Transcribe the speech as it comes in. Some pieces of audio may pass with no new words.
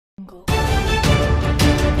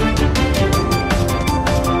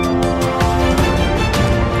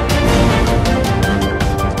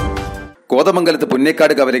കോതമംഗലത്ത്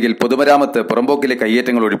പുന്നേക്കാട് കവലയിൽ പൊതുമരാമത്ത് പുറമ്പോക്കിലെ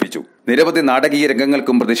കയ്യേറ്റങ്ങൾ ഒഴിപ്പിച്ചു. നിരവധി നാടകീയ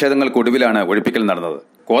രംഗങ്ങൾക്കും പ്രതിഷേധങ്ങൾക്കൊടുവിലാണ് ഒഴിപ്പിക്കൽ നടന്നത്.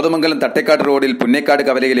 കോതമംഗലം തട്ടേക്കാട് റോഡിൽ പുന്നേക്കാട്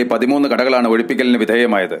കവലയിലെ 13 കടകളാണ് ഒഴിപ്പിക്കലിന്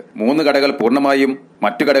വിധേയമായത്. 3 കടകൾ പൂർണ്ണമായും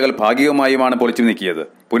മറ്റു കടകൾ ഭാഗികമായുമാണ് പൊളിച്ചു നീക്കിയത്.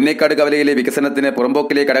 പുന്നേക്കാട് കവലയിലെ വികസനത്തിന്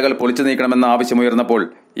പുറമ്പോക്കിലെ കടകൾ പൊളിച്ചു നീക്കണമെന്ന ആവശ്യമുയർന്നപ്പോൾ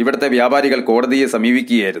ഇവിടുത്തെ വ്യാപാരികൾ കോടതിയെ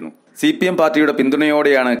സമീപിക്കുകയായിരുന്നു. CPM പാർട്ടിയുടെ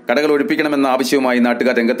പിന്തുണയോടെയാണ് കടകൾ ഒഴിപ്പിക്കണമെന്ന ആവശ്യവുമായി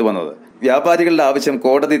നാട്ടുകാർ രംഗത്ത് വന്നത്. വ്യാപാരികളുടെ ആവശ്യം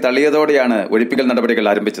കോടതി തള്ളിയതോടെയാണ് ഒഴിപ്പിക്കൽ നടപടികൾ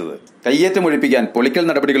ആരംഭിച്ചത്. കയ്യേറ്റം ഒഴിപ്പിക്കാൻ പൊളിക്കൽ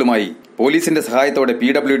നടപടികളുമായി പോലീസിന്റെ സഹായത്തോടെ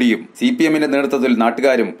PWDയും CPMന്റെ നേതൃത്വത്തിൽ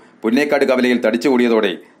നാട്ടുകാരും പുന്നേക്കാട് കവലയിൽ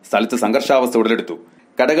തടിച്ചുകൂടിയതോടെ സ്ഥലത്ത് സംഘർഷാവസ്ഥ ഉടലെടുത്തു.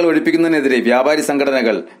 കടകൾ ഒഴിപ്പിക്കുന്നതിനെതിരെ വ്യാപാരി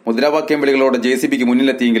സംഘടനകൾ മുദ്രാവാക്യം വിളികളോടെ JCBക്ക്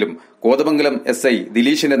മുന്നിലെത്തിയെങ്കിലും കോതമംഗലം SI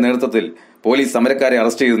ദിലീഷിന്റെ നേതൃത്വത്തിൽ പോലീസ് സമരക്കാരെ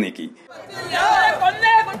അറസ്റ്റ് ചെയ്ത് നീക്കി.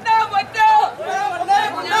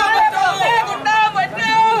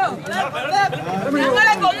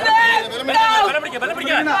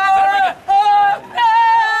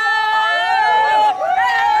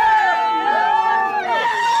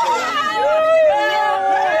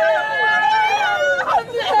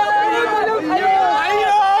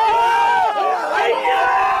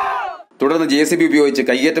 തുടർന്ന് JCB ഉപയോഗിച്ച്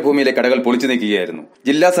കയ്യേറ്റ ഭൂമിയിലെ കടകൾ പൊളിച്ചു നീക്കുകയായിരുന്നു.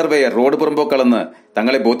 ജില്ലാ സർവേയർ റോഡ് പുറമ്പോക്കളെന്ന്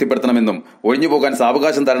തങ്ങളെ ബോധ്യപ്പെടുത്തണമെന്നും ഒഴിഞ്ഞുപോകാൻ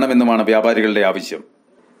സാവകാശം തരണമെന്നുമാണ് വ്യാപാരികളുടെ ആവശ്യം.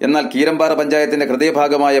 എന്നാൽ കീരമ്പാറ പഞ്ചായത്തിന്റെ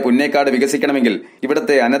ഹൃദയഭാഗമായ പുന്നേക്കാട് വികസിക്കണമെങ്കിൽ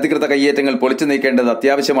ഇവിടുത്തെ അനധികൃത കയ്യേറ്റങ്ങൾ പൊളിച്ചു നീക്കേണ്ടത്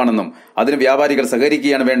അത്യാവശ്യമാണെന്നും അതിന് വ്യാപാരികൾ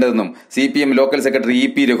സഹകരിക്കുകയാണ് വേണ്ടതെന്നും CPM local secretary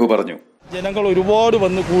EP Raghu പറഞ്ഞു. ജനങ്ങൾ ഒരുപാട്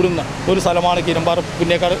വന്ന് കൂടുന്ന ഒരു സ്ഥലമാണ് കീരമ്പാറ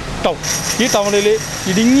പുന്നേക്കാട് ടൗൺ. ഈ ടൗണിൽ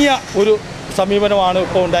ഇടുങ്ങിയ ഒരു സമീപനമാണ്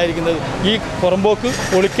ഇപ്പോൾ ഉണ്ടായിരിക്കുന്നത്. ഈ പുറമ്പോക്ക്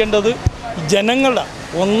പൊളിക്കേണ്ടത് ജനങ്ങളുടെ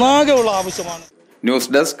ഒന്നാകെയുള്ള ആവശ്യമാണ്.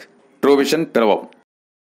 News desk true vision Piravom.